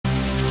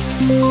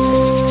The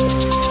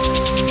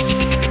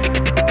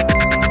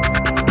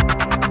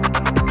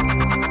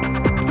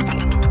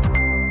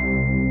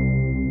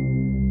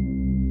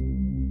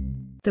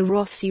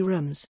Rothesay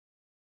Rooms.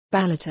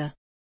 Ballater.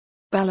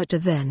 Ballater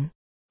then.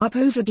 Up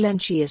over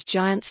Glenshee as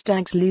giant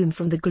stags loom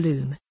from the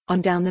gloom,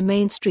 on down the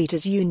main street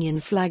as Union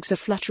flags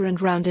aflutter,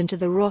 and round into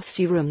the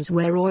Rothesay Rooms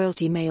where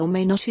royalty may or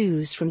may not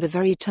ooze from the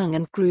very tongue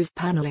and groove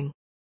panelling.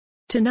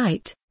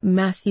 Tonight,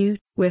 Matthew,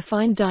 we're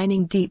fine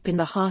dining deep in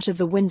the heart of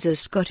the Windsor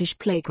Scottish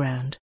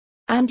playground.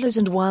 Antlers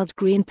and wild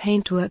green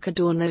paintwork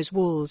adorn those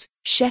walls,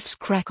 chefs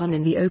crack on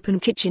in the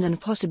open kitchen,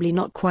 and possibly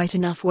not quite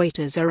enough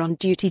waiters are on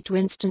duty to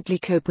instantly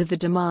cope with the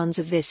demands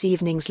of this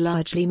evening's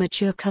largely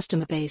mature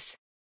customer base.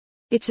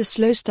 It's a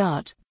slow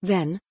start,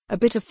 then, a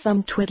bit of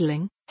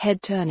thumb-twiddling,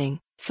 head-turning,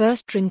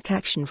 first drink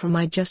action from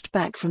my just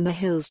back from the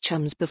hills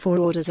chums before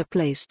orders are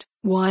placed,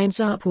 wines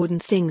are poured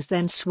and things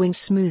then swing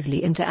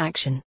smoothly into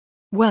action.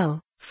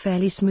 Well,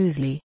 fairly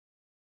smoothly.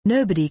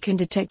 Nobody can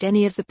detect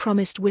any of the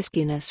promised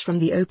whiskyness from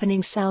the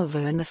opening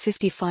salvo and the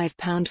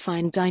 £55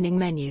 fine dining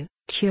menu,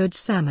 cured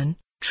salmon,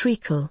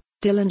 treacle,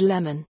 dill and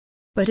lemon.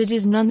 But it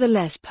is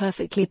nonetheless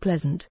perfectly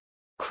pleasant.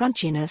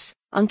 Crunchiness,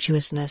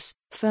 unctuousness,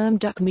 firm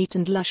duck meat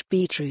and lush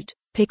beetroot,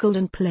 pickled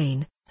and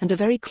plain, and a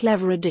very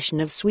clever addition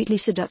of sweetly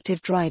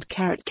seductive dried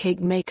carrot cake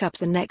make up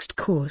the next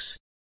course.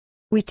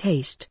 We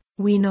taste,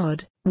 we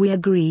nod, we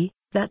agree,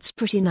 that's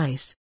pretty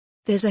nice.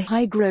 There's a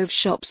Highgrove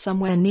shop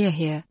somewhere near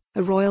here,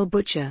 a royal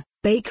butcher,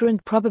 baker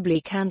and probably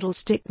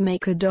candlestick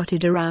maker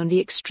dotted around the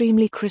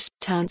extremely crisp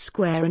town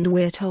square, and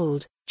we're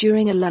told,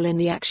 during a lull in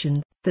the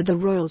action, that the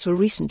royals were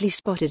recently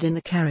spotted in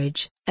the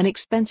carriage, an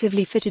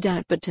expensively fitted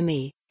out but to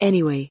me,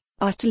 anyway,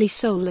 utterly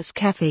soulless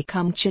cafe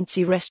cum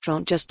chintzy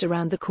restaurant just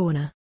around the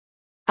corner.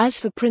 As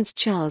for Prince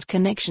Charles'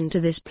 connection to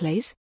this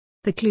place,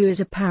 the clue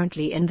is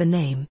apparently in the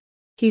name.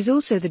 He's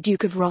also the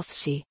Duke of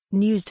Rothesay,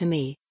 news to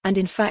me, and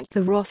in fact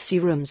the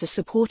Rothesay Rooms are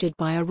supported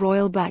by a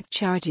royal-backed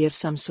charity of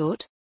some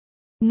sort.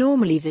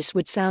 Normally this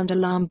would sound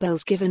alarm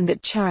bells given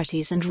that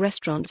charities and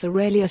restaurants are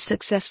rarely a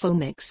successful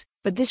mix,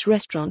 but this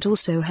restaurant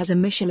also has a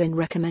Michelin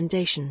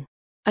recommendation.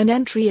 An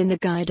entry in the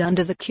guide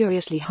under the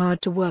curiously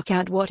hard to work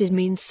out what it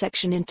means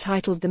section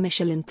entitled The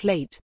Michelin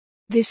Plate.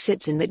 This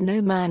sits in that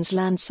no man's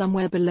land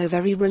somewhere below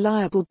very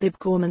reliable bib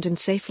gourmand and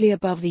safely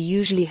above the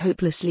usually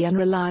hopelessly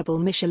unreliable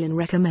Michelin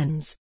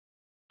recommends.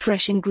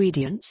 Fresh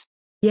ingredients?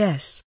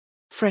 Yes.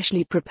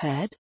 Freshly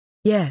prepared?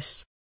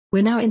 Yes.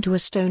 We're now into a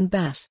stone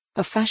bass,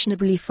 a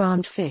fashionably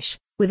farmed fish,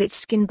 with its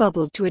skin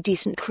bubbled to a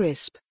decent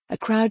crisp, a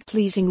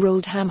crowd-pleasing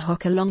rolled ham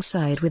hock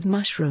alongside with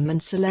mushroom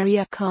and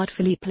celeriac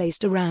artfully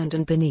placed around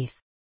and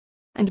beneath.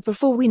 And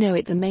before we know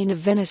it, the main of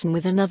venison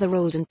with another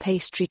rolled and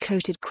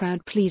pastry-coated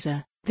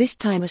crowd-pleaser, this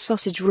time a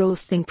sausage roll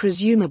thing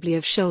presumably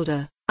of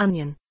shoulder,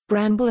 onion,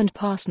 bramble and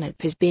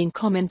parsnip is being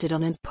commented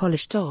on and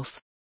polished off.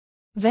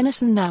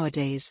 Venison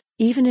nowadays,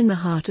 even in the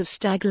heart of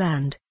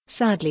stagland,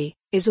 sadly,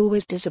 is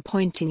always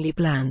disappointingly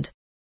bland.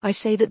 I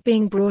say that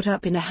being brought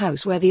up in a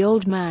house where the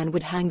old man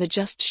would hang the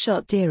just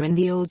shot deer in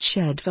the old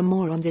shed. For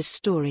more on this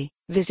story,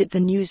 visit the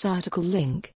news article link.